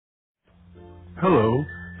Hello,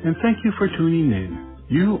 and thank you for tuning in.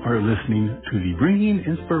 You are listening to the Bringing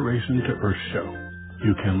Inspiration to Earth show.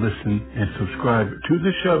 You can listen and subscribe to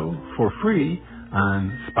the show for free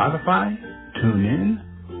on Spotify, TuneIn,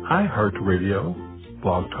 iHeartRadio,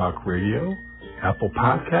 Blog Talk Radio, Apple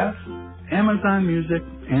Podcasts, Amazon Music,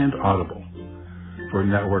 and Audible. For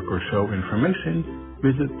network or show information,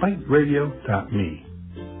 visit biteradio.me.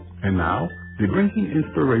 And now, the Bringing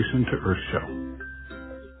Inspiration to Earth show.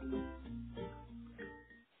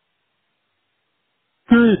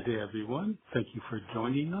 Good day, everyone. Thank you for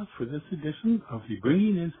joining us for this edition of the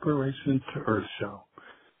Bringing Inspiration to Earth show.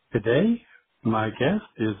 Today, my guest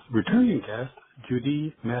is returning guest,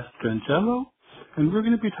 Judy Mastrangelo, and we're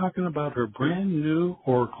going to be talking about her brand new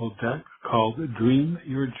oracle deck called Dream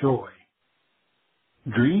Your Joy.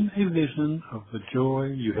 Dream a vision of the joy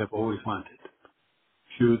you have always wanted.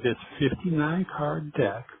 Through this 59-card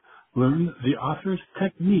deck, learn the author's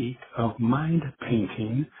technique of mind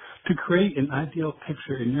painting to create an ideal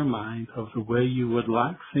picture in your mind of the way you would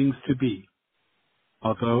like things to be.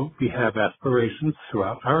 Although we have aspirations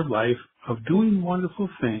throughout our life of doing wonderful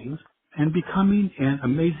things and becoming an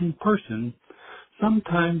amazing person,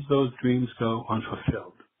 sometimes those dreams go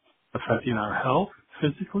unfulfilled, affecting our health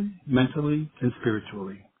physically, mentally, and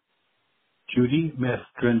spiritually. Judy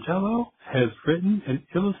Mastrangelo has written and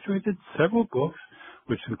illustrated several books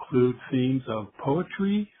which include themes of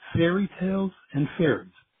poetry, fairy tales, and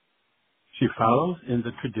fairies. She follows in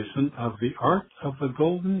the tradition of the art of the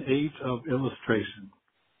golden age of illustration.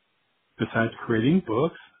 Besides creating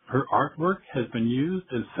books, her artwork has been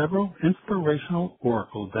used in several inspirational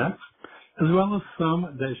oracle decks, as well as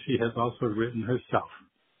some that she has also written herself.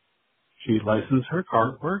 She licensed her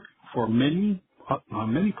artwork for many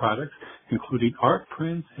products, including art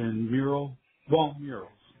prints and wall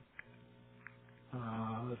murals.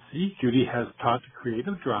 Judy has taught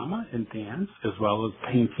creative drama and dance, as well as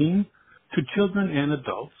painting, to children and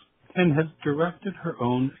adults, and has directed her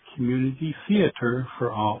own community theater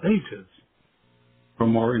for all ages. For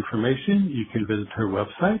more information, you can visit her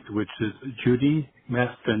website, which is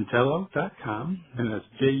judymastrangelo.com, and that's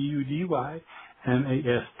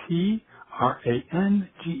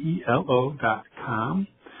JudyMastrangelo.com.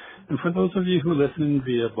 And for those of you who listen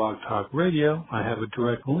via Blog Talk Radio, I have a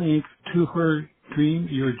direct link to her Dream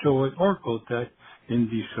Your Joy Oracle deck in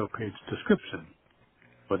the show page description.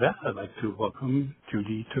 With that, I'd like to welcome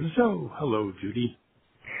Judy to the show. Hello, Judy.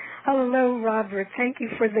 Hello, Robert. Thank you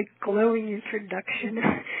for the glowing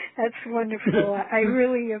introduction. That's wonderful. I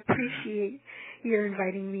really appreciate your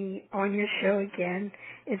inviting me on your show again.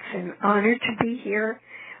 It's an honor to be here.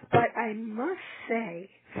 But I must say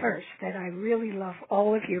first that I really love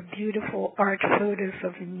all of your beautiful art photos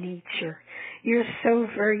of nature. You're so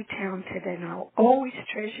very talented, and I'll always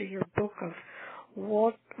treasure your book of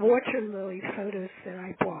water lily photos that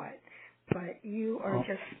I bought. But you are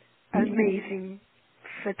just amazing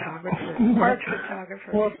photographer, art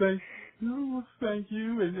photographer. Well, thank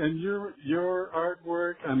you, and your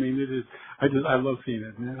artwork. I mean, it is. I love seeing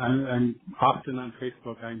it. I'm often on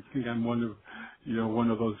Facebook. I think I'm one of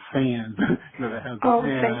those fans that has.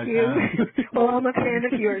 Thank you. Well, I'm a fan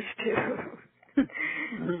of yours too.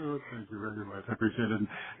 Thank you very much. I appreciate it.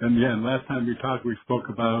 And last time we talked, we spoke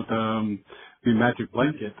about the Magic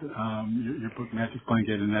Blanket, your book Magic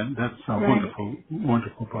Blanket, and that's a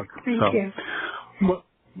wonderful book. Thank you.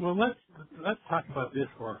 Well, let's talk about this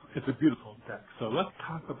oracle. It's a beautiful deck. So let's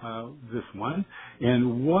talk about this one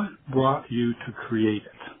and what brought you to create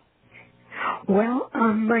it. Well,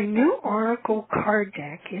 my new oracle card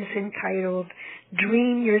deck is entitled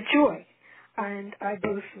Dream Your Joy, and I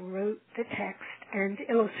both wrote the text and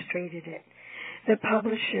illustrated it. The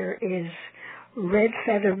publisher is Red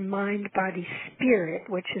Feather Mind Body Spirit,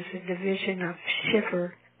 which is a division of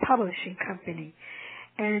Schiffer Publishing Company.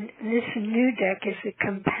 And this new deck is a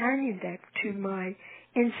companion deck to my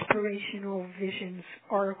Inspirational Visions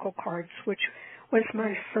Oracle cards, which was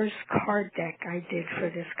my first card deck I did for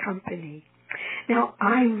this company. Now,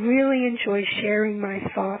 I really enjoy sharing my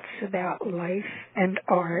thoughts about life and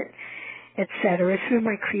art, etc., through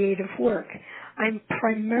my creative work. I'm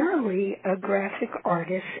primarily a graphic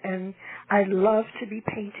artist, and I love to be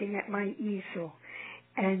painting at my easel.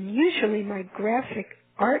 And usually my graphic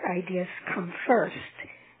art ideas come first,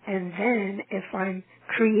 and then if I'm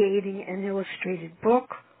creating an illustrated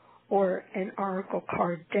book or an oracle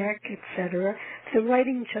card deck, etc., the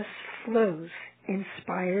writing just flows,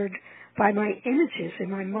 inspired by my images in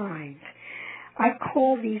my mind. I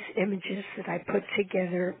call these images that I put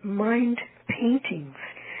together mind paintings.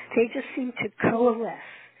 They just seem to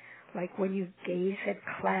coalesce, like when you gaze at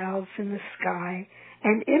clouds in the sky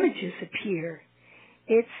and images appear.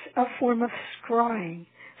 It's a form of scrying,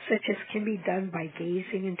 such as can be done by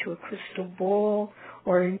gazing into a crystal ball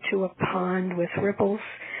or into a pond with ripples.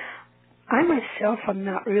 I myself am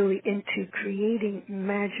not really into creating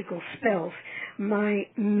magical spells. My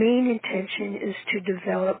main intention is to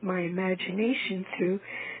develop my imagination through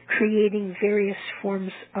creating various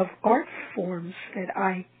forms of art forms that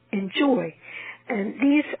I enjoy. And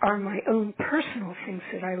these are my own personal things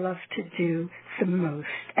that I love to do the most.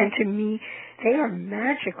 And to me, they are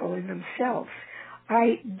magical in themselves.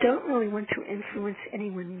 I don't really want to influence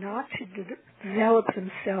anyone not to develop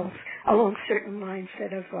themselves along certain lines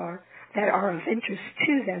that are of interest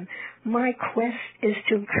to them. My quest is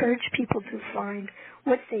to encourage people to find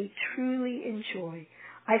what they truly enjoy.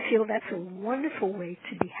 I feel that's a wonderful way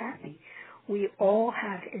to be happy. We all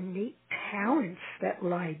have innate talents that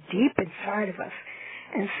lie deep inside of us,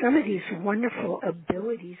 and some of these wonderful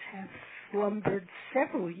abilities have slumbered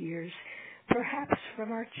several years, perhaps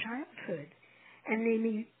from our childhood, and they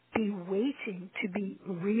may be waiting to be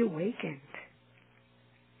reawakened.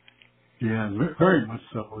 Yeah, very much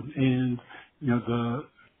so. And,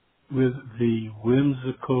 with the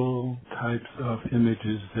whimsical types of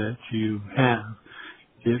images that you have,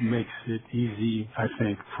 it makes it easy, I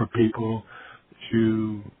think, for people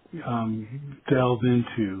to delve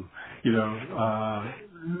into,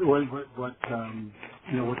 what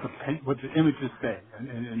the images say,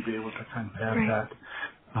 and be able to kind of have Right. that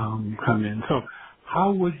come in. So,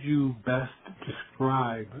 how would you best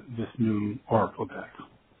describe this new Oracle deck?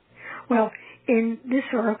 Well, in this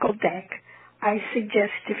Oracle deck, I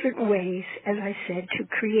suggest different ways, as I said, to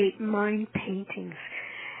create mind paintings.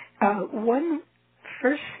 One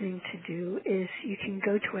first thing to do is you can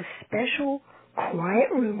go to a special quiet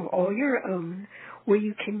room all your own where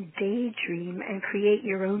you can daydream and create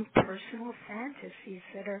your own personal fantasies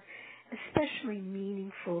that are especially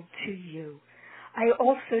meaningful to you. I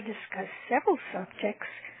also discuss several subjects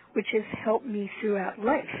which has helped me throughout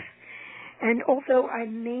life. And although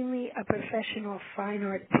I'm mainly a professional fine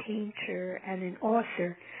art painter and an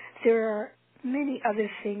author, there are many other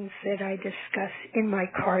things that I discuss in my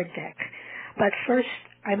card deck. But first,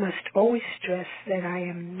 I must always stress that I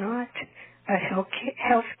am not a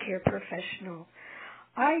healthcare professional.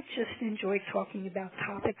 I just enjoy talking about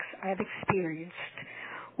topics I've experienced,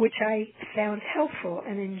 which I found helpful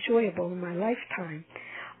and enjoyable in my lifetime.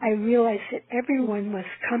 I realize that everyone must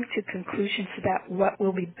come to conclusions about what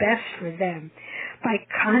will be best for them. By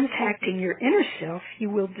contacting your inner self, you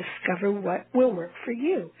will discover what will work for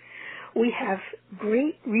you. We have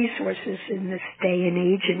great resources in this day and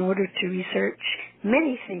age in order to research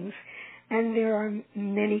many things, and there are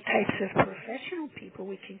many types of professional people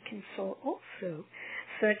we can consult also,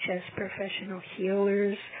 such as professional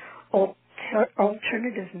healers,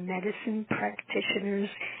 alternative medicine practitioners,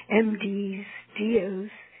 MDs, DOs,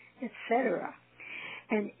 etc.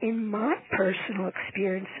 And in my personal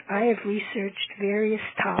experience, I have researched various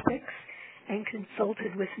topics and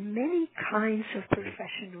consulted with many kinds of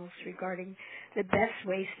professionals regarding the best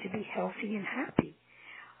ways to be healthy and happy.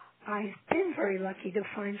 I've been very lucky to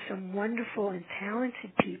find some wonderful and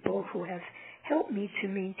talented people who have helped me to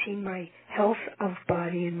maintain my health of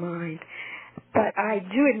body and mind. But I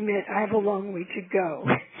do admit I have a long way to go,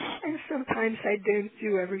 and sometimes I don't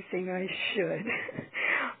do everything I should.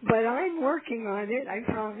 But I'm working on it, I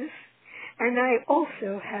promise. And I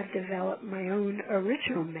also have developed my own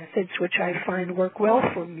original methods, which I find work well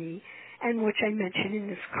for me, and which I mention in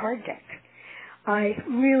this card deck. I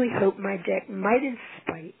really hope my deck might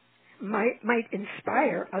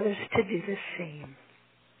inspire others to do the same.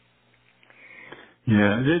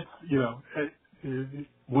 Yeah,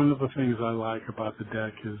 one of the things I like about the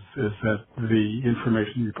deck is that the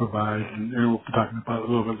information you provide, and we'll be talking about it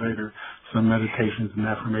a little bit later, some meditations and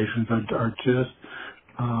affirmations are just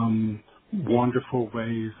wonderful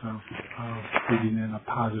ways of putting in a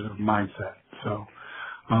positive mindset. So,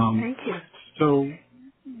 Thank you. So,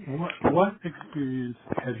 what experience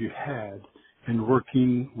have you had in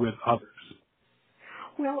working with others?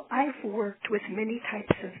 Well, I've worked with many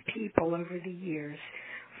types of people over the years,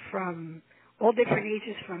 from all different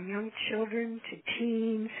ages, from young children to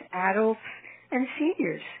teens, adults, and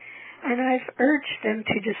seniors. And I've urged them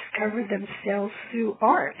to discover themselves through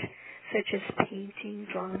art, such as painting,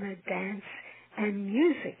 drama, dance, and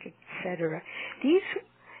music, etc.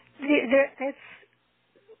 That's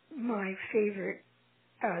my favorite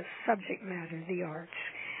subject matter, the arts.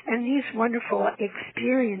 And these wonderful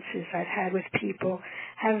experiences I've had with people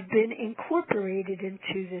have been incorporated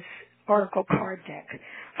into this Oracle card deck.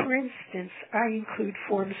 For instance, I include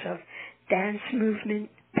forms of dance movement,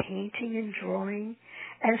 painting and drawing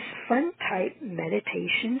as fun-type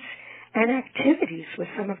meditations and activities with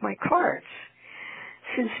some of my cards.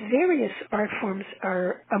 Since various art forms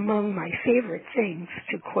are among my favorite things,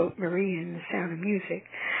 to quote Maria in The Sound of Music,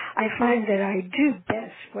 I find that I do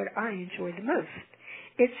best what I enjoy the most.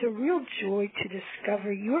 It's a real joy to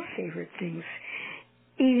discover your favorite things.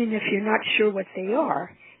 Even if you're not sure what they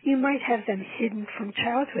are, you might have them hidden from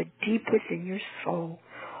childhood deep within your soul.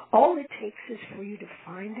 All it takes is for you to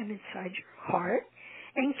find them inside your heart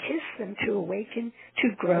and kiss them to awaken,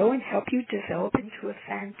 to grow, and help you develop into a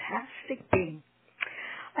fantastic being.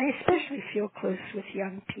 I especially feel close with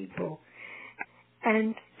young people,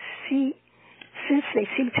 and since they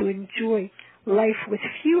seem to enjoy life with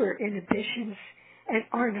fewer inhibitions and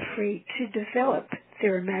aren't afraid to develop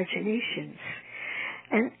their imaginations.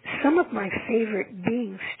 And some of my favorite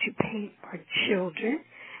beings to paint are children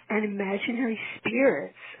and imaginary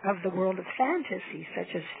spirits of the world of fantasy,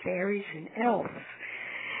 such as fairies and elves.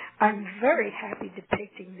 I'm very happy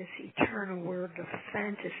depicting this eternal world of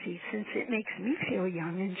fantasy since it makes me feel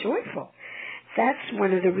young and joyful. That's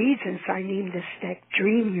one of the reasons I named this deck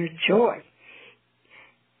Dream Your Joy.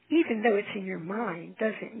 Even though it's in your mind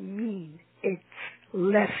doesn't mean it's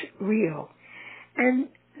less real. And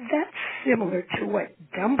that's similar to what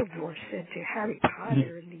Dumbledore said to Harry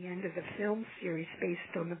Potter in the end of the film series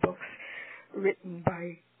based on the books written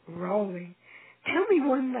by Rowling. "Tell me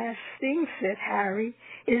one last thing," said Harry.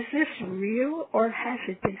 "Is this real, or has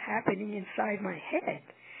it been happening inside my head?"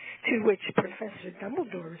 To which Professor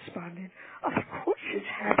Dumbledore responded, "Of course it's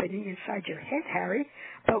happening inside your head, Harry,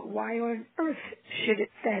 but why on earth should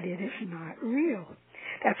it that it is not real?"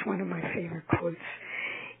 That's one of my favorite quotes.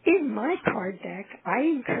 In my card deck, I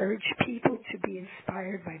encourage people to be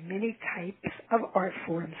inspired by many types of art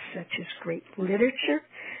forms, such as great literature,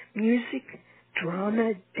 music,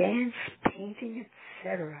 drama, dance, painting,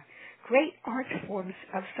 etc. Great art forms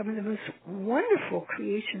of some of the most wonderful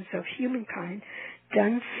creations of humankind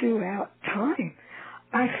done throughout time.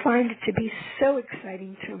 I find it to be so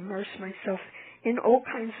exciting to immerse myself in all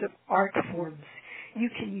kinds of art forms. You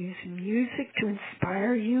can use music to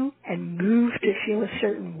inspire you and move to feel a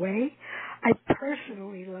certain way. I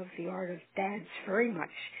personally love the art of dance very much,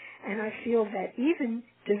 and I feel that even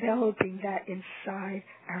developing that inside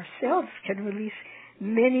ourselves can release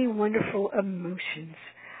many wonderful emotions.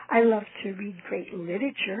 I love to read great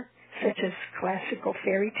literature, such as classical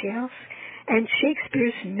fairy tales, and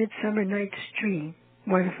Shakespeare's Midsummer Night's Dream,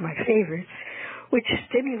 one of my favorites, which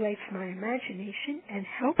stimulates my imagination and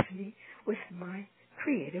helps me with my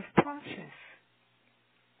creative process.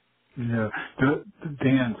 Yeah, the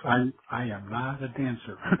dance. I am not a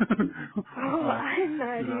dancer. I'm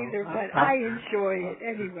not either, but I enjoy it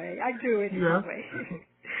anyway. I do it anyway.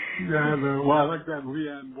 Yeah, I like that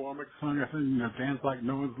Leanne Womack song. I think, dance like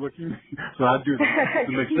no one's looking. So I do that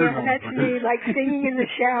to make sure no one's that's looking. me, like singing in the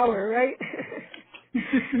shower, right?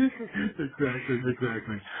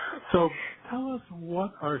 Exactly. So tell us,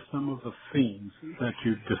 what are some of the themes that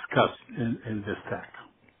you discussed in this deck?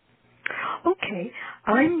 Okay,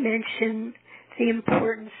 I mentioned the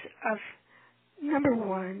importance of, number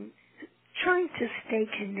one, trying to stay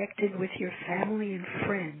connected with your family and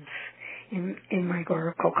friends in my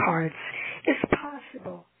oracle cards, if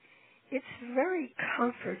possible. It's very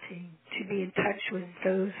comforting to be in touch with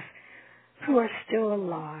those who are still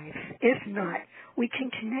alive. If not, we can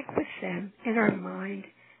connect with them in our mind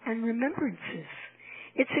and remembrances.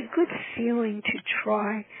 It's a good feeling to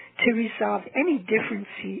try to resolve any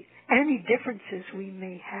differences we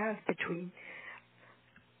may have between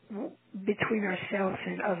ourselves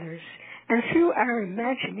and others. And through our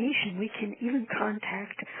imagination, we can even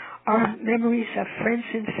contact our memories of friends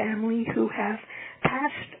and family who have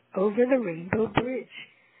passed over the Rainbow Bridge.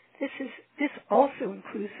 This also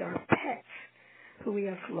includes our pets who we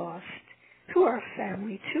have lost, who are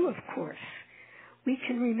family too, of course. We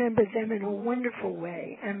can remember them in a wonderful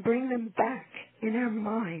way and bring them back in our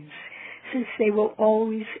minds, since they will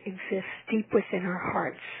always exist deep within our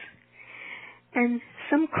hearts. And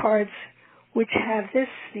some cards which have this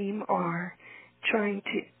theme are trying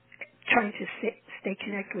to stay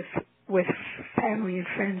connected with family and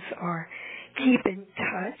friends are keep in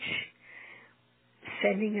touch,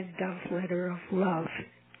 sending a dove letter of love.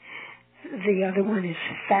 The other one is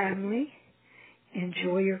family,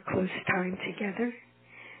 enjoy your close time together.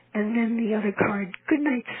 And then the other card, good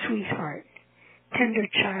night, sweetheart, tender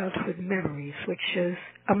childhood memories, which shows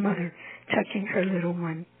a mother tucking her little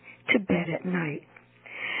one to bed at night.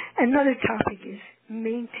 Another topic is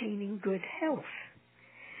maintaining good health.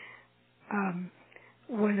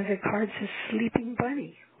 One of the cards is Sleeping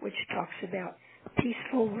Bunny, which talks about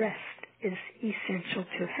peaceful rest is essential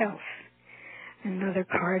to health. Another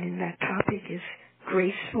card in that topic is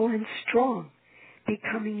graceful and strong,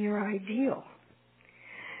 becoming your ideal.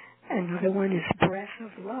 Another one is breath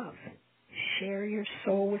of love. Share your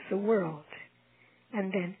soul with the world.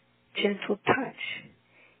 And then gentle touch.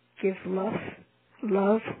 Give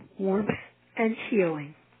love, warmth, and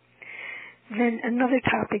healing. Then another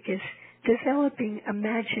topic is developing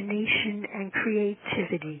imagination and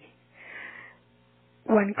creativity.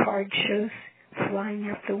 One card shows flying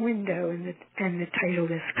out the window, and the title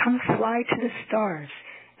is Come Fly to the Stars,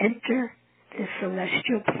 Enter the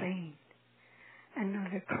Celestial Plane.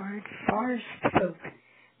 Another card, Forest Folk,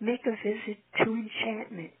 Make a Visit to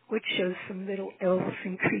Enchantment, which shows some little elves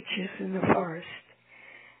and creatures in the forest.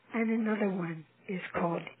 And another one is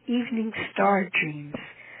called Evening Star Dreams,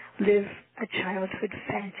 Live a Childhood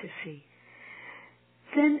Fantasy.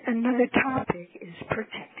 Then another topic is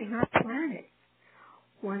protecting our planet.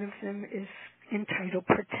 One of them is entitled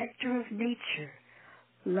Protector of Nature,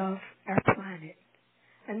 Love Our Planet.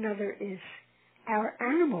 Another is Our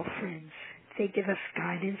Animal Friends. They give us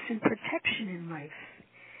guidance and protection in life.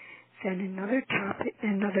 Then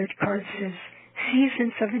another card says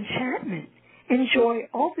Seasons of Enchantment. Enjoy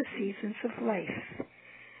all the seasons of life.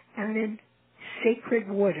 And then Sacred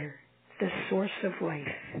Water, the source of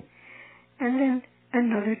life. And then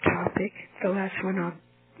another topic, the last one I'll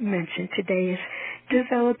mention today, is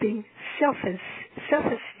developing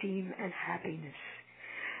self-esteem and happiness.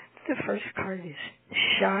 The first card is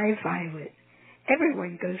Shy Violet.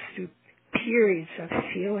 Everyone goes through periods of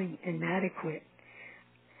feeling inadequate.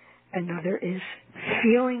 Another is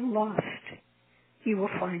Feeling Lost. You will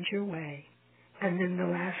find your way. And then the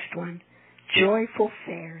last one, Joyful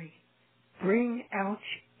Fairy. Bring out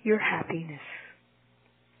your happiness.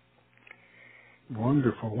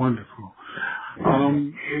 Wonderful, wonderful.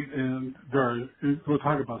 And we'll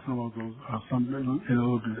talk about some of those in a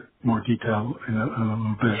little bit more detail in a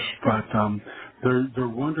little bit. But they're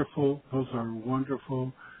wonderful. Those are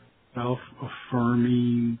wonderful,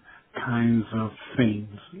 self-affirming kinds of things,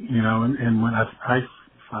 And when I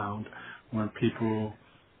found when people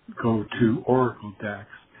go to oracle decks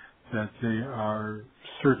that they are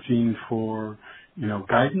searching for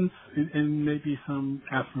guidance and maybe some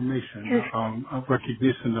affirmation, of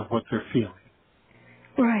recognition of what they're feeling.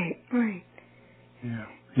 Right.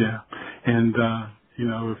 Yeah. And,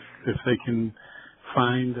 if they can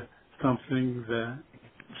find something that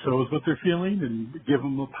shows what they're feeling and give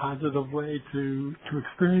them a positive way to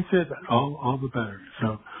experience it, all the better.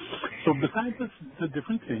 So besides the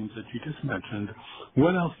different things that you just mentioned,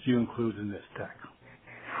 what else do you include in this deck?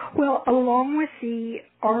 Well, along with the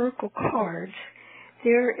oracle cards,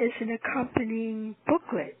 there is an accompanying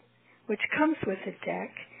booklet which comes with the deck,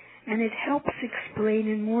 and it helps explain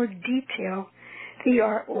in more detail the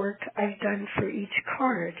artwork I've done for each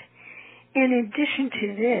card. In addition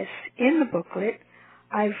to this, in the booklet,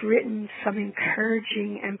 I've written some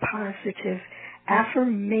encouraging and positive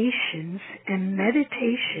affirmations and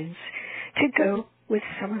meditations to go with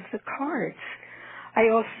some of the cards. I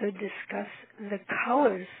also discuss the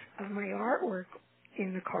colors of my artwork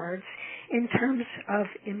in the cards in terms of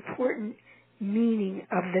important meaning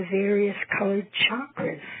of the various colored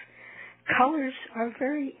chakras. Colors are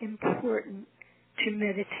very important to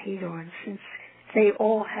meditate on since they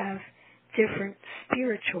all have different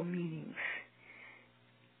spiritual meanings.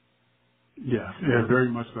 Yeah, very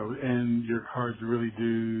much so. And your cards really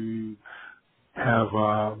do have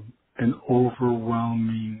an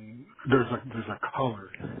overwhelming. There's a color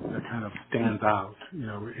that kind of stands out,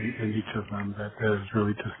 in each of them that is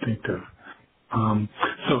really distinctive.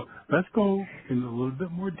 So let's go in a little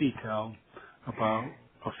bit more detail about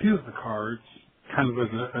a few of the cards, kind of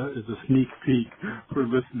as a sneak peek for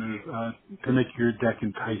listeners to make your deck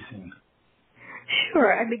enticing.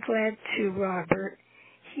 Sure, I'd be glad to, Robert.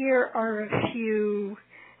 Here are a few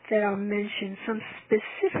that I'll mention, some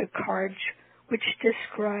specific cards which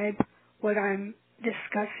describe what I'm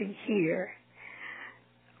discussing here.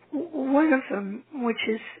 One of them, which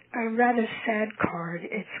is a rather sad card,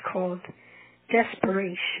 it's called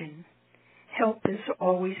Desperation. Help is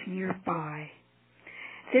always nearby.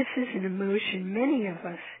 This is an emotion many of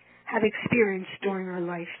us have experienced during our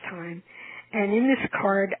lifetime, and in this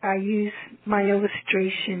card I use my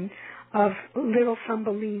illustration of Little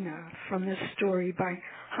Thumbelina from the story by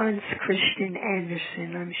Hans Christian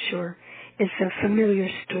Andersen. I'm sure it's a familiar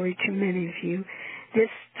story to many of you. This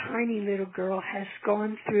tiny little girl has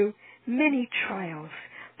gone through many trials,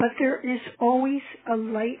 but there is always a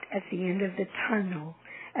light at the end of the tunnel,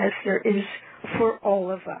 as there is for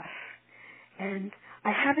all of us. And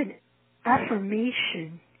I have an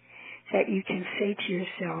affirmation that you can say to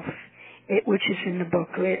yourself, which is in the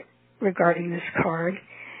booklet regarding this card.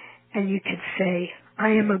 And you could say, I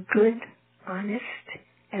am a good, honest,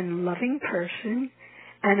 and loving person,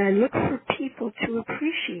 and I look for people to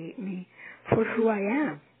appreciate me for who I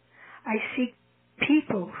am. I seek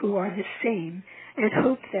people who are the same and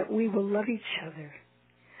hope that we will love each other.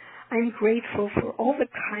 I'm grateful for all the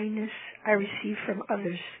kindness I receive from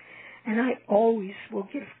others, and I always will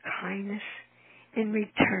give kindness in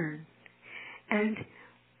return. And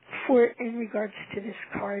in regards to this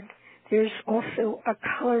card, there's also a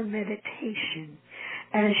color meditation.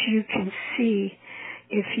 As you can see,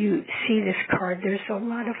 if you see this card, there's a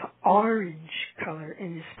lot of orange color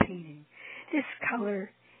in this painting. This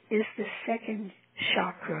color is the second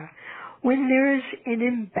chakra. When there is an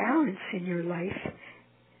imbalance in your life,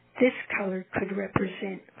 this color could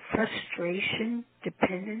represent frustration,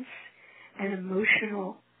 dependence, and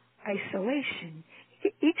emotional isolation.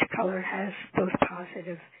 Each color has both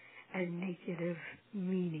positive and negative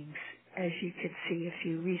meanings, as you could see if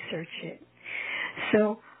you research it.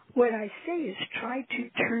 So what I say is try to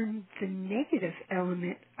turn the negative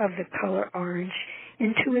element of the color orange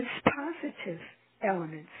into its positive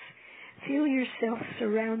elements. Feel yourself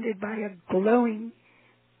surrounded by a glowing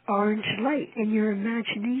orange light in your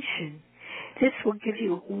imagination. This will give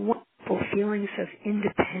you wonderful feelings of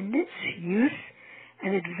independence, youth,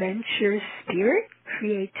 an adventurous spirit,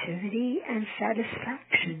 creativity, and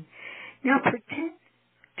satisfaction. Now pretend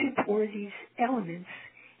to pour these elements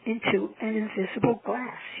into an invisible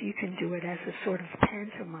glass. You can do it as a sort of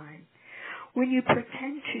pantomime. When you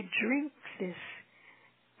pretend to drink this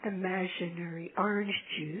imaginary orange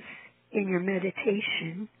juice in your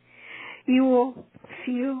meditation, you will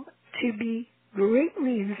feel to be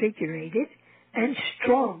greatly invigorated and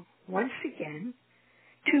strong once again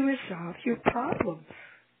to resolve your problems.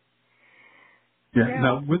 Yeah.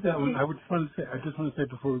 Now, with that one, I just want to say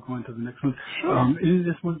before we go on to the next one. Sure. In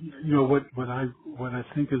this one, what I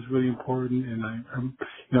think is really important, and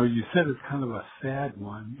you said it's kind of a sad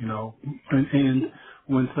one, and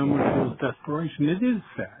when someone feels desperation, it is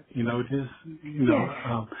sad. It is,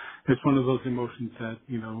 Yes. It's one of those emotions that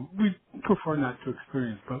we prefer not to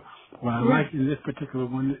experience. But what I Right. like in this particular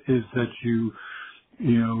one is that you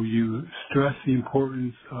stress the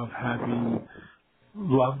importance of having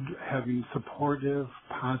supportive,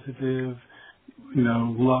 positive,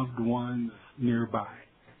 loved ones nearby,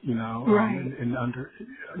 Right. and under,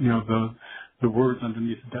 the words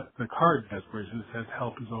underneath the card desperation says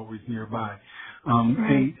help is always nearby.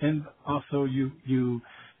 Right. And also you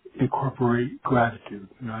incorporate gratitude.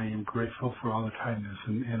 I am grateful for all the kindness,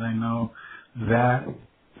 and I know that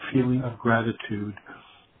feeling of gratitude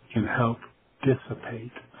can help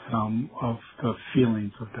dissipate some of the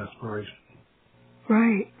feelings of desperation.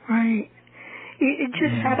 Right. You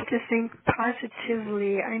just have to think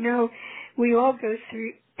positively. I know we all go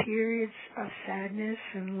through periods of sadness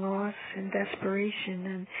and loss and desperation,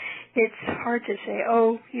 and it's hard to say,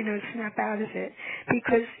 snap out of it,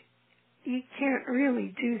 because you can't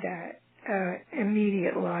really do that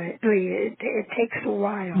immediately. It takes a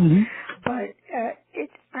while. Mm-hmm. But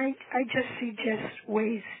I just suggest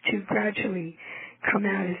ways to gradually come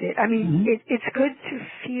out of it. I mean, it's good to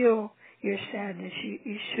feel your sadness.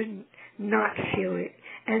 You shouldn't not feel it.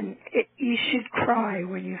 And you should cry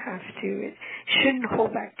when you have to. It shouldn't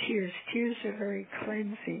hold back tears. Tears are very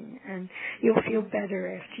cleansing, and you'll feel better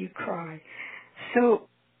after you cry. So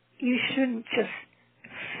you shouldn't just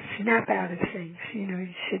snap out of things. You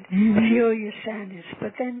should feel your sadness,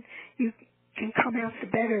 but then you can come out the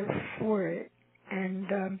better for it and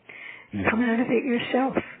come out of it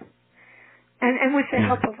yourself. And with the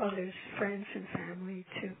help of others, friends and family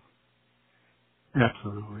too.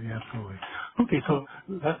 Absolutely. Okay, so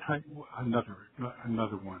let's try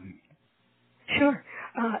another one. Sure.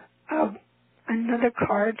 Another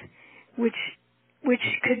card, which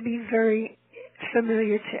could be very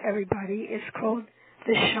familiar to everybody, is called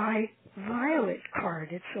the Shy Violet card.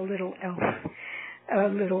 It's a little elf, a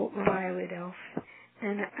little violet elf.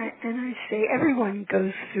 And I say everyone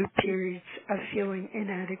goes through periods of feeling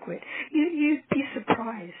inadequate. You'd be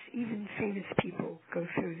surprised. Even famous people go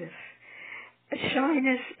through this.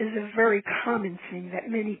 Shyness is a very common thing that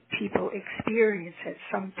many people experience at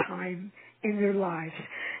some time in their lives.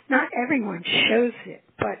 Not everyone shows it,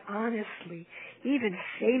 but honestly, even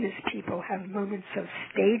famous people have moments of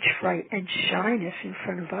stage fright and shyness in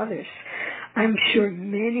front of others. I'm sure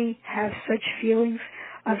many have such feelings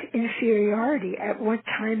of inferiority at one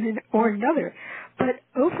time or another, but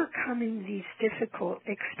overcoming these difficult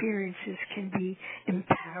experiences can be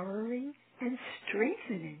empowering and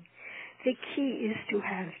strengthening. The key is to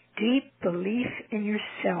have deep belief in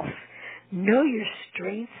yourself. Know your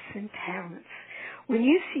strengths and talents. When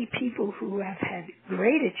you see people who have had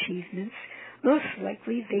great achievements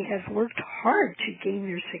worked hard to gain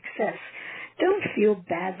their success. Don't feel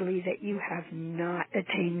badly that you have not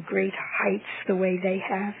attained great heights the way they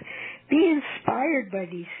have. Be inspired by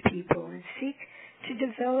these people and seek to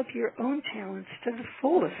develop your own talents to the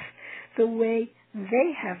fullest, the way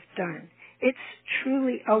they have done. It's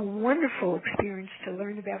truly a wonderful experience to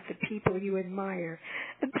learn about the people you admire.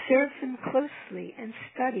 Observe them closely and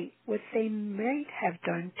study what they might have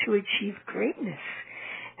done to achieve greatness.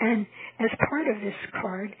 And as part of this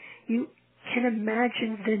card, you can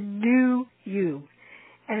imagine the new you.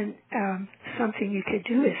 And something you could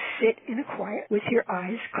do is sit in a quiet with your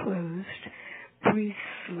eyes closed. Breathe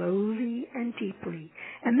slowly and deeply.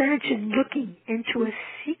 Imagine looking into a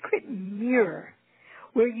secret mirror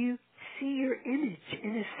where you see your image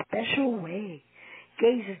in a special way.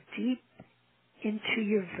 Gaze deep into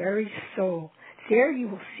your very soul. There you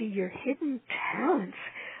will see your hidden talents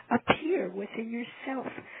appear within yourself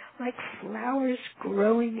like flowers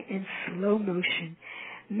growing in slow motion.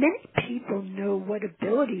 Many people know what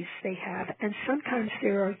abilities they have, and sometimes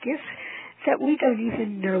there are gifts that we don't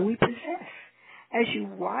even know we possess. As you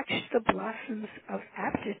watch the blossoms of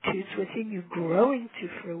aptitudes within you growing to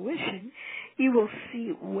fruition, you will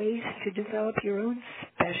see ways to develop your own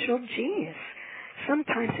special genius.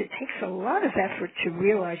 Sometimes it takes a lot of effort to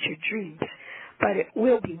realize your dreams, but it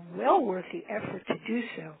will be well worth the effort to do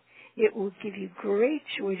so. It will give you great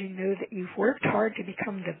joy to know that you've worked hard to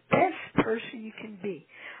become the best person you can be.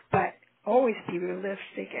 But always be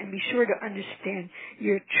realistic and be sure to understand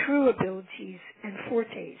your true abilities and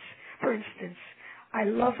fortes. For instance, I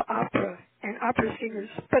love opera and opera singers,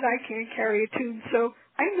 but I can't carry a tune, so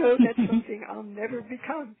I know that's something I'll never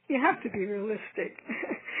become. You have to be realistic.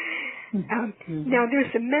 Now,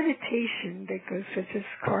 there's a meditation that goes with this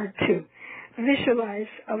card, too. Visualize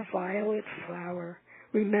a violet flower,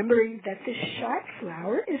 remembering that this shot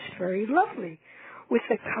flower is very lovely, with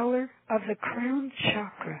the color of the crown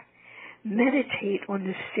chakra. Meditate on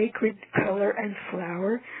the sacred color and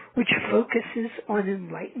flower, which focuses on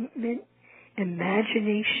enlightenment,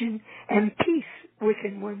 imagination, and peace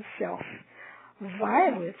within oneself.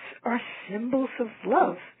 Violets are symbols of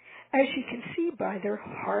love, as you can see by their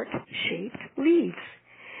heart-shaped leaves.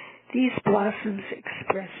 These blossoms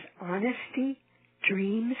express honesty,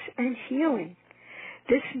 dreams, and healing.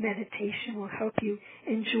 This meditation will help you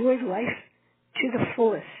enjoy life to the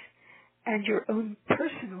fullest and your own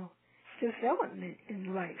personal development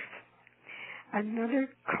in life. Another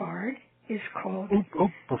card is called...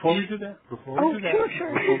 Before we do that, before we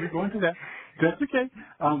go into that, that's okay.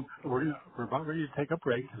 We're about ready to take a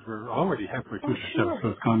break because we're already halfway through the show, so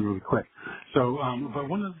it's gone really quick. So, but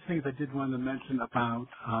one of the things I did want to mention about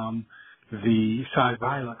the Shy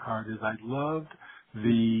Violet card is I loved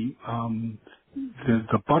the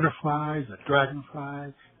butterflies, the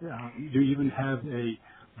dragonfly. You even have a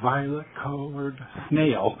violet-colored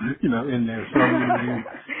snail, in there. So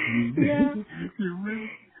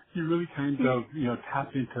you really kind of, tap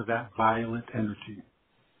into that violet energy.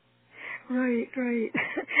 Right.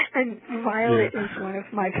 And violet is one of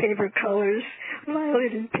my favorite colors.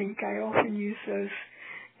 Violet and pink, I often use those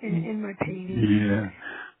in my paintings. Yeah.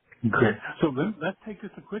 Great. So let's take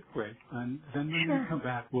just a quick break, and then when we come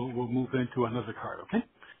back, we'll move into another card, okay?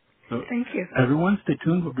 So thank you. Everyone, stay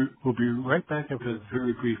tuned. We'll be right back after this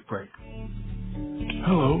very brief break.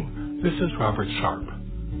 Hello, this is Robert Sharp.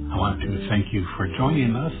 I want to thank you for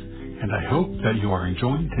joining us, and I hope that you are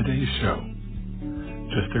enjoying today's show.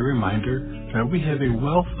 Just a reminder that we have a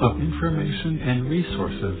wealth of information and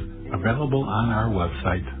resources available on our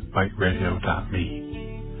website, biteradio.me.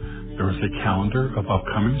 There is a calendar of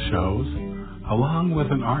upcoming shows, along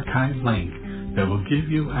with an archive link that will give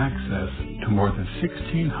you access to more than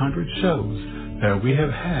 1,600 shows that we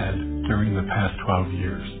have had during the past 12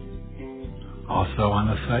 years. Also on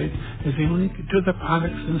the site is a link to the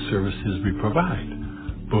products and services we provide: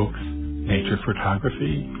 books, nature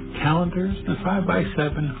photography, calendars, and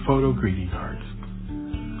 5x7 photo greeting cards.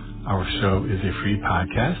 Our show is a free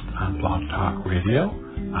podcast on Blog Talk Radio,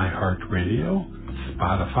 iHeartRadio,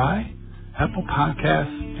 Spotify, Apple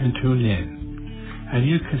Podcasts, and TuneIn. And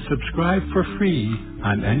you can subscribe for free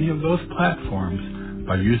on any of those platforms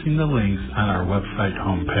by using the links on our website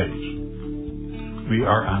homepage. We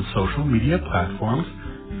are on social media platforms,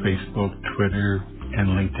 Facebook, Twitter, and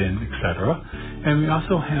LinkedIn, etc. And we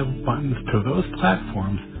also have buttons to those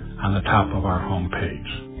platforms on the top of our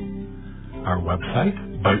homepage. Our website,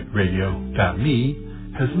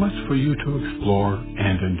 biteradio.me, has much for you to explore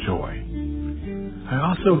and enjoy. I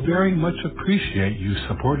also very much appreciate you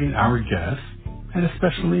supporting our guests, and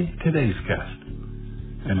especially today's guest.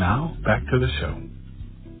 And now, back to the show.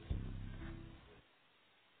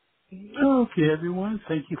 Okay, everyone,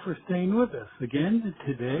 thank you for staying with us. Again,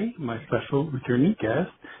 today, my special returning guest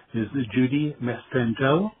is Judy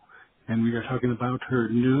Mastrangelo, and we are talking about her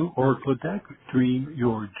new Oracle deck, Dream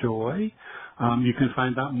Your Joy. You can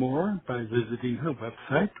find out more by visiting her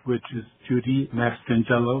website, which is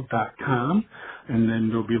judymastrangelo.com, and then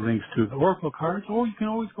there'll be links to the Oracle cards, or you can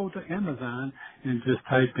always go to Amazon and just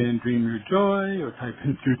type in Dream Your Joy or type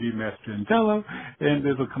in Judy Mastrangelo, and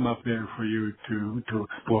it'll come up there for you to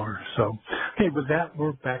explore. So, okay, with that,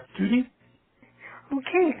 we're back. Judy?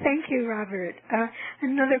 Okay, thank you, Robert.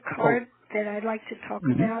 Another card that I'd like to talk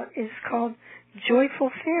about is called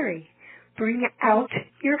Joyful Fairy. Bring out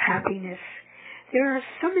your happiness. There are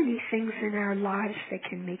so many things in our lives that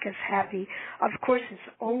can make us happy. Of course, it's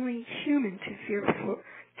only human to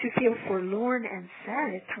feel forlorn and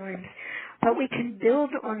sad at times, but we can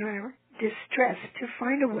build on our distress to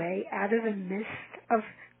find a way out of the mist of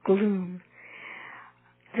gloom.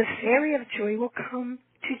 The Fairy of Joy will come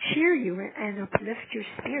to cheer you and uplift your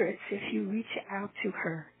spirits if you reach out to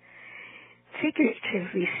her.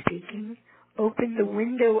 Figuratively speaking, open the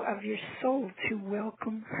window of your soul to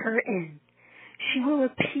welcome her in. She will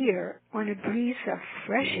appear on a breeze of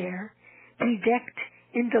fresh air, bedecked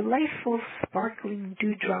in delightful sparkling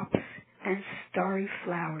dewdrops and starry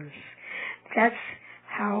flowers. That's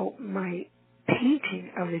how my painting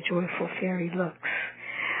of the Joyful Fairy looks.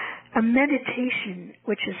 A meditation,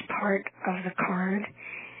 which is part of the card,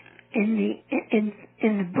 in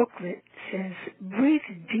the booklet says, breathe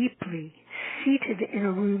deeply, seated in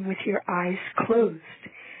a room with your eyes closed.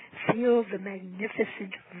 Feel the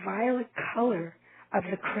magnificent violet color of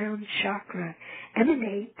the crown chakra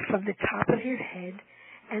emanate from the top of your head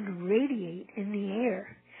and radiate in the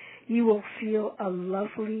air. You will feel a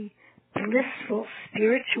lovely, blissful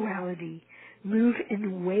spirituality move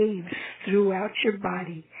in waves throughout your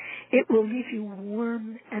body. It will leave you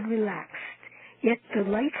warm and relaxed, yet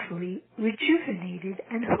delightfully rejuvenated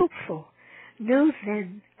and hopeful. Know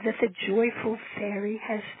then that the Joyful Fairy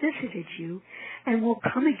has visited you and will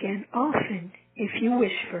come again often if you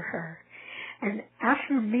wish for her. An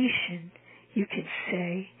affirmation you could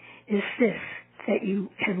say is this, that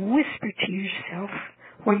you can whisper to yourself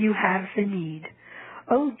when you have the need.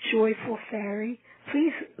 Oh, Joyful Fairy,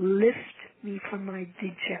 please lift me from my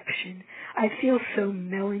dejection. I feel so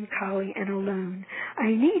melancholy and alone.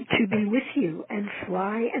 I need to be with you and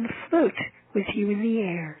fly and float with you in the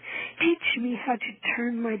air. Teach me how to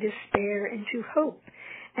turn my despair into hope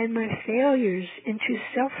and my failures into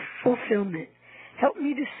self-fulfillment. Help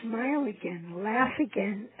me to smile again, laugh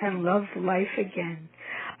again, and love life again.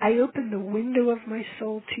 I open the window of my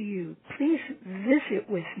soul to you. Please visit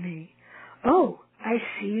with me. Oh, I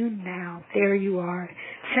see you now. There you are.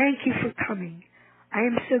 Thank you for coming. I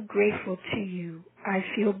am so grateful to you. I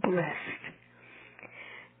feel blessed.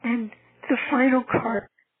 And the final card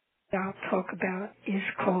I'll talk about is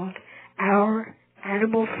called Our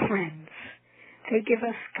Animal Friends. They give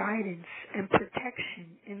us guidance and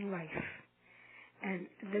protection in life. And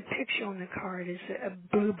the picture on the card is a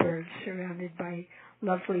bluebird surrounded by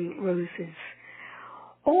lovely roses.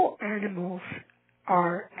 All animals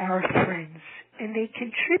are our friends, and they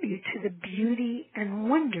contribute to the beauty and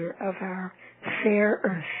wonder of our fair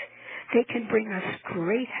earth. They can bring us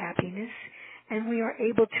great happiness, and we are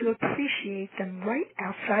able to appreciate them right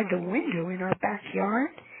outside the window in our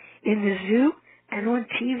backyard, in the zoo, and on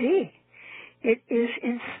TV. It is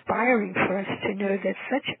inspiring for us to know that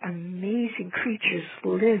such amazing creatures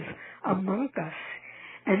live among us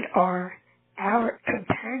and are our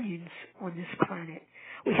companions on this planet.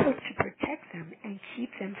 We hope to protect them and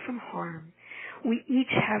keep them from harm. We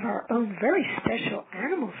each have our own very special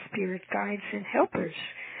animal spirit guides and helpers.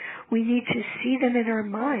 We need to see them in our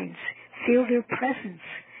minds, feel their presence,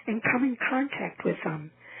 and come in contact with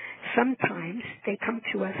them. Sometimes they come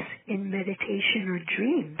to us in meditation or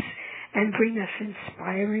dreams and bring us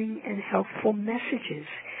inspiring and helpful messages.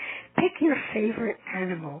 Pick your favorite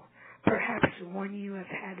animal, perhaps one you have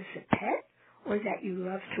had as a pet or that you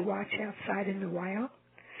love to watch outside in the wild.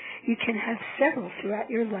 You can have several throughout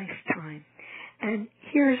your lifetime. And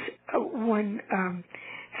here's one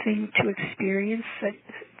thing to experience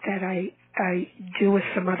that I do with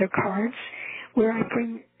some other cards, where I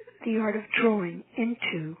bring the art of drawing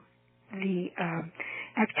into the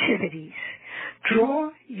activities.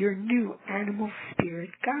 Draw your new animal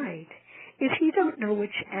spirit guide. If you don't know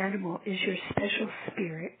which animal is your special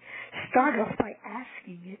spirit, start off by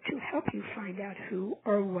asking it to help you find out who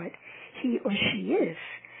or what he or she is.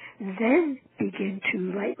 Then begin to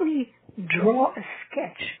lightly draw a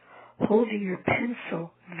sketch, holding your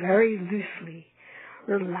pencil very loosely.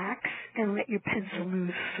 Relax and let your pencil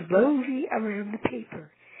move slowly around the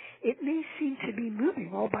paper. it may seem to be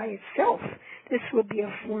moving all by itself. This will be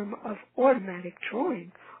a form of automatic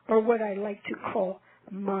drawing, or what I like to call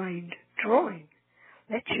mind drawing.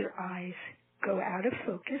 Let your eyes go out of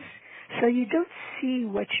focus so you don't see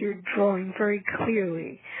what you're drawing very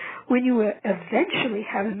clearly. When you eventually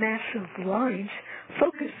have a mass of lines,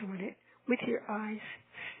 focus on it with your eyes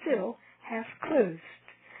still half closed.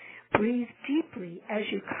 Breathe deeply as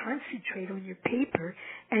you concentrate on your paper,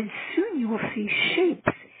 and soon you will see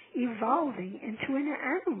shapes evolving into an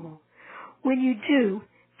animal. When you do,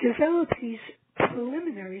 develop these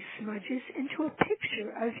preliminary smudges into a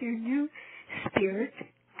picture of your new spirit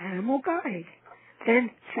animal guide.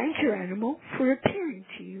 Then thank your animal for appearing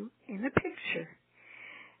to you in the picture.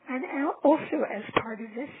 And also as part of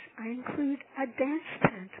this, I include a dance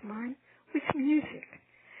pantomime with music.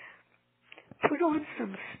 Put on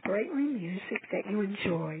some sprightly music that you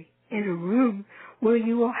enjoy in a room where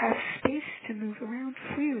you will have space to move around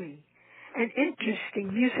freely. An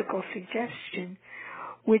interesting musical suggestion,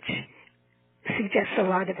 which suggests a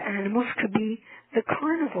lot of animals, could be The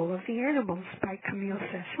Carnival of the Animals by Camille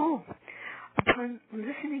Saint-Saëns. Upon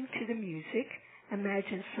listening to the music,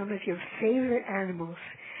 imagine some of your favorite animals,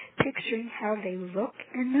 picturing how they look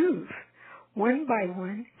and move. One by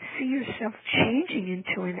one, see yourself changing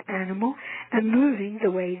into an animal and moving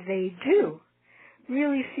the way they do.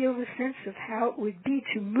 Really feel the sense of how it would be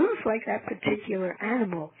to move like that particular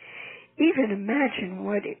animal. Even imagine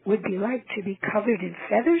what it would be like to be covered in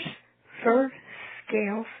feathers, fur,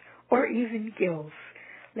 scales, or even gills.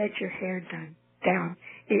 Let your hair down.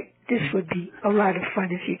 This would be a lot of fun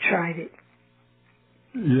if you tried it.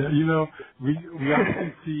 Yeah, we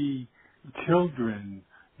often see children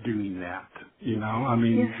doing that. I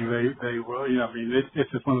mean, yes. they will. I mean,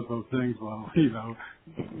 it's just one of those things. Well,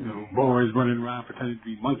 boys running around pretending to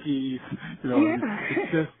be monkeys. Yeah.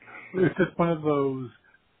 It's just one of those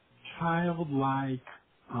childlike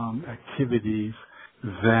activities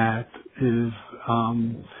that is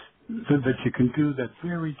that you can do. That's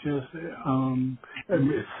very just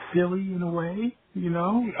it's silly in a way.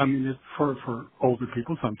 I mean, it's for older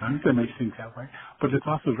people sometimes they may think that way, but it's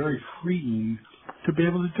also very freeing to be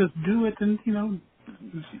able to just do it and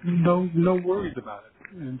no worries about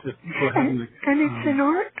it and just go ahead and it's an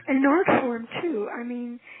art form too. I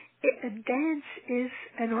mean, dance is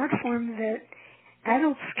an art form that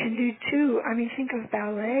adults can do too. I mean, think of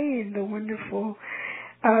ballet and the wonderful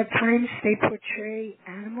times they portray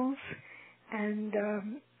animals and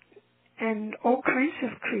all kinds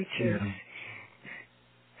of creatures. Yeah.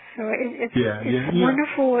 So it's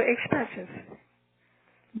wonderful, expressive.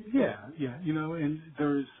 Yeah, and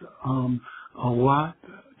there's a lot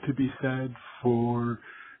to be said for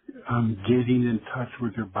getting in touch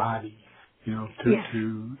with your body.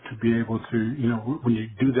 To be able to, when you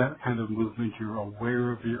do that kind of movement, you're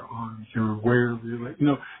aware of your arms, you're aware of your legs,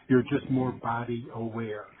 you're just more body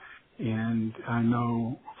aware. And I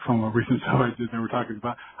know from a recent show I did, they were talking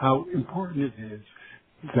about how important it is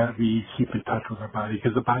that we keep in touch with our body,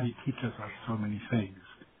 because the body teaches us so many things.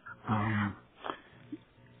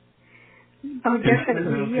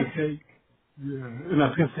 Definitely, yes. And I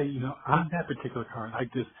was going to say, on that particular card,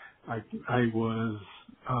 I was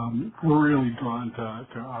really drawn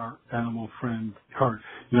to our animal friend card.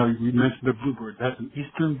 We mentioned the bluebird. That's an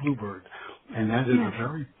eastern bluebird, and that is a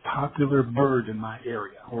very popular bird in my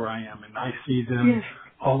area where I am, and I see them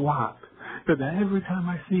a lot. But every time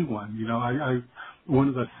I see one, one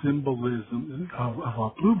of the symbolism of a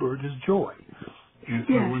bluebird is joy. And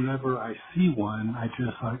so whenever I see one, I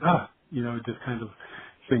just it just kind of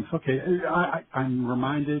thinks, okay, I'm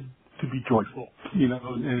reminded to be joyful,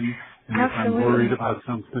 and if I'm worried about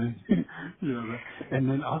something, and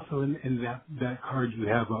then also in that card you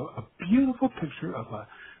have a beautiful picture of a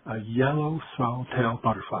yellow swallowtail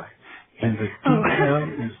butterfly, and the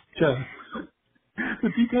detail is just, the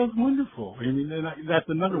detail's wonderful. I mean, that's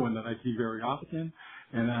another one that I see very often,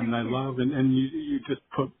 and I love, and you just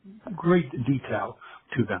put great detail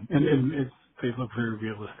to them, and they look very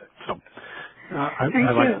realistic. So I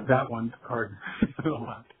like that one card a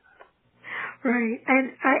lot. Right,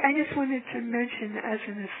 and I just wanted to mention as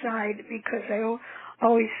an aside, because I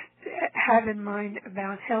always have in mind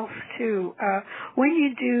about health too. When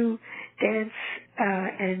you do dance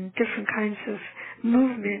and different kinds of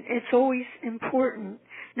movement, it's always important,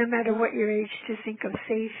 no matter what your age, to think of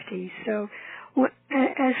safety. So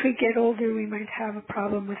as we get older, we might have a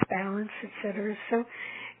problem with balance, etc. So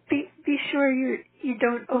be sure you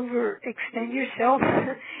don't overextend yourself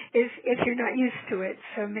if you're not used to it.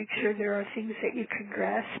 So make sure there are things that you can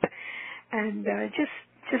grasp, and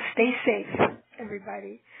just stay safe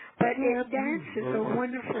everybody. But dance is a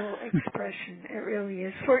wonderful expression. It really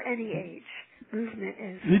is, for any age. Movement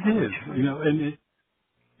is. It is,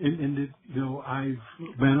 I've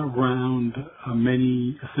been around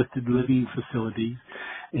many assisted living facilities,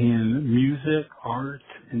 and music, art,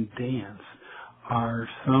 and dance are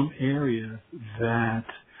some areas that,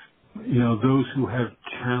 those who have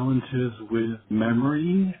challenges with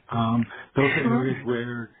memory, those are areas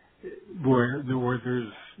where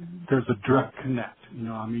there's a direct connect.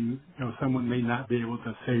 Someone may not be able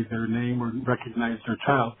to say their name or recognize their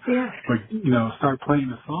child, but start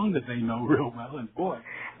playing a song that they know real well, and boy,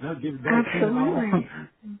 they'll give that. Absolutely.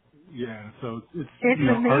 Yeah, so it's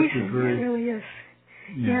amazing. Art is very, it really is.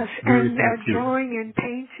 Yeah, yes, very and drawing and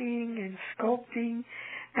painting and sculpting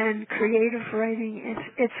and creative writing.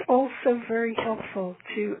 It's also very helpful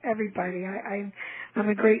to everybody. I'm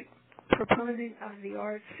a great proponent of the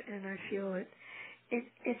arts, and I feel it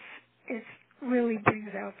really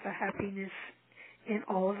brings out the happiness in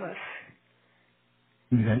all of us,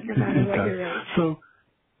 no matter what your age. So,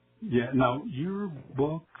 now your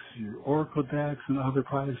books, your Oracle decks, and other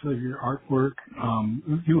products of your artwork,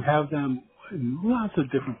 you have them in lots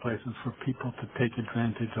of different places for people to take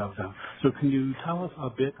advantage of them. So can you tell us a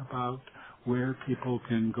bit about where people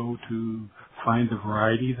can go to find the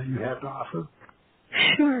variety that you have to offer?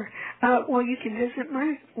 Sure. Well, you can visit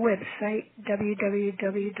my website,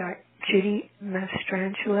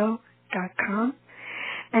 www.judymastrangelo.com,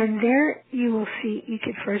 and there you will see, you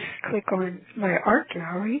can first click on my art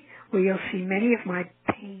gallery, where you'll see many of my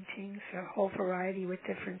paintings, a whole variety with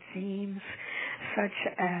different themes, such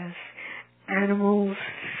as animals,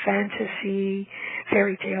 fantasy,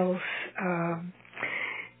 fairy tales,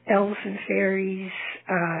 elves and fairies,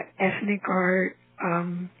 ethnic art,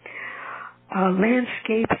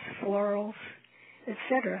 landscapes, florals,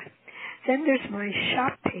 etc. Then there's my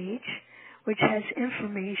shop page, which has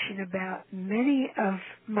information about many of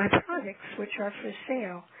my products which are for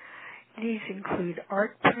sale. These include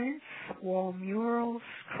art prints, wall murals,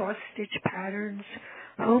 cross-stitch patterns,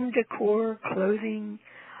 home decor, clothing,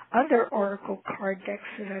 other Oracle card decks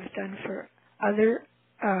that I've done for other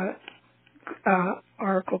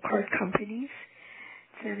Oracle card companies.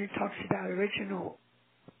 Then it talks about original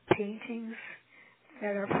paintings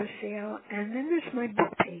that are for sale. And then there's my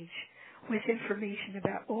book page with information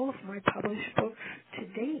about all of my published books to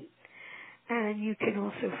date. And you can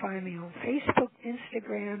also find me on Facebook,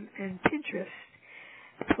 Instagram, and Pinterest.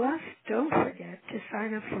 Plus, don't forget to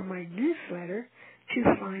sign up for my newsletter to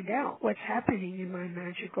find out what's happening in my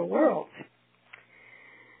magical world.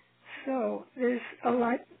 So there's a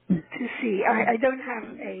lot to see. I don't have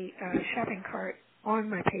a shopping cart on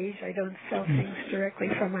my page. I don't sell things directly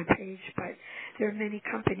from my page, but there are many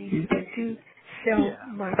companies that do sell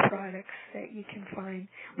my products that you can find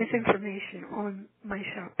with information on my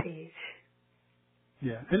shop page.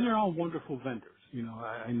 Yeah, and they're all wonderful vendors.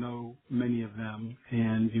 I know many of them,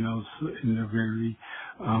 and and they're very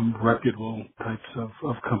reputable types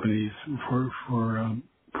of companies for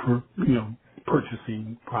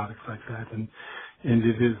purchasing products like that, and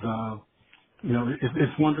it is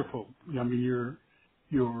it's wonderful. I mean,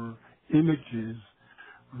 your images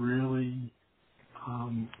really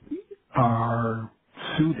are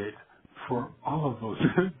suited for all of those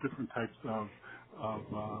different types of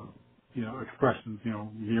expressions,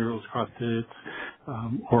 murals, cross-stitch,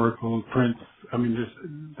 oracle, prints. I mean,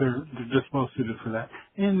 they're just well suited for that.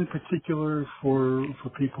 And in particular for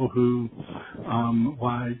people who,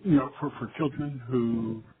 for children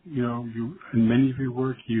who, you, in many of your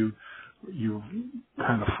work, you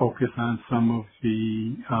kind of focus on some of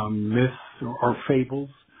the myths or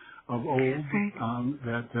fables of old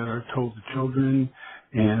that are told to children,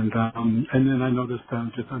 and then I noticed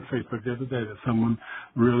just on Facebook the other day that someone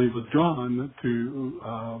really was drawn to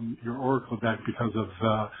your Oracle deck because of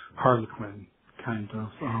the Harlequin kind of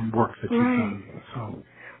work that you've done. So.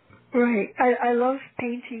 Right. I love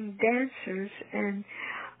painting dancers, and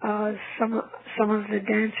some of the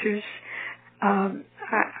dancers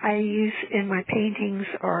I use in my paintings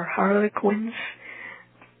are Harlequins,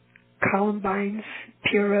 Columbines,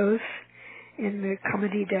 Pierrots in the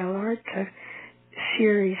Comedy dell'arte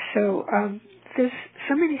series. So there's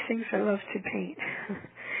so many things I love to paint.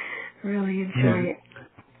 Really enjoy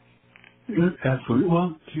it. Absolutely.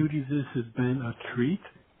 Well, Judy, this has been a treat,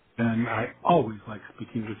 and I always like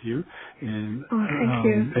speaking with you, and thank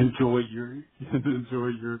you. enjoy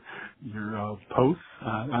your posts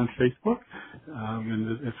on Facebook,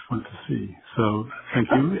 and it's fun to see. So thank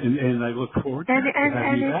you, and I look forward to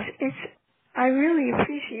having you back. I really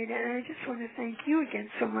appreciate it, and I just want to thank you again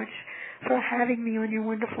so much for having me on your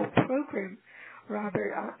wonderful program,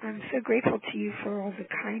 Robert, I'm so grateful to you for all the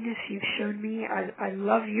kindness you've shown me. I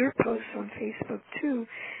love your posts on Facebook too,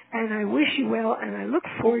 and I wish you well, and I look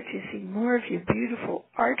forward to seeing more of your beautiful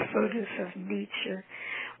art photos of nature.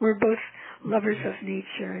 We're both lovers of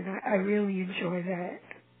nature, and I really enjoy that.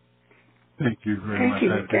 Thank you very much.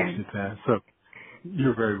 I appreciate that. So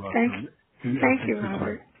you're very welcome. Thank you,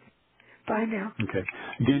 Robert. Bye now. Okay.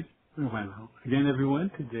 Again, everyone,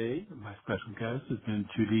 today my special guest has been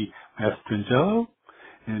Judy Mastrangelo,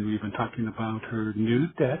 and we've been talking about her new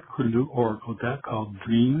deck, her new oracle deck called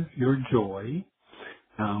Dream Your Joy.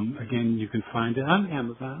 Again, you can find it on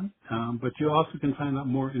Amazon, but you also can find out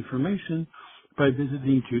more information by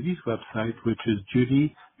visiting Judy's website, which is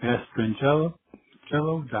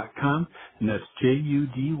judymastrangelo.com, and that's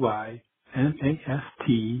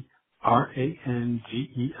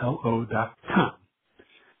JudyMastrangelo.com.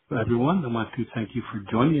 So everyone, I want to thank you for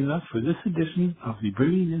joining us for this edition of the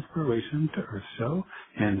Bringing Inspiration to Earth show,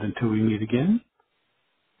 and until we meet again,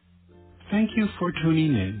 thank you for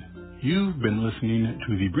tuning in. You've been listening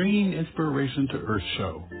to the Bringing Inspiration to Earth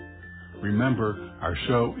show. Remember, our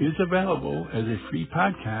show is available as a free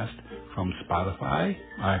podcast from Spotify,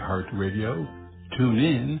 iHeartRadio,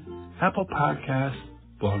 TuneIn, Apple Podcasts,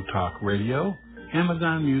 Blog Talk Radio,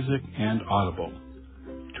 Amazon Music, and Audible.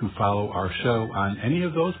 To follow our show on any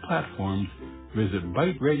of those platforms, visit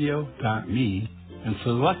biteradio.me and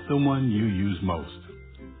select the one you use most.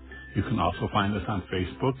 You can also find us on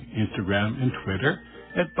Facebook, Instagram, and Twitter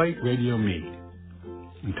at Bite Radio Me.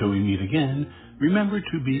 Until we meet again, remember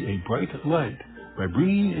to be a bright light by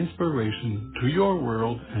bringing inspiration to your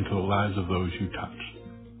world and to the lives of those you touch.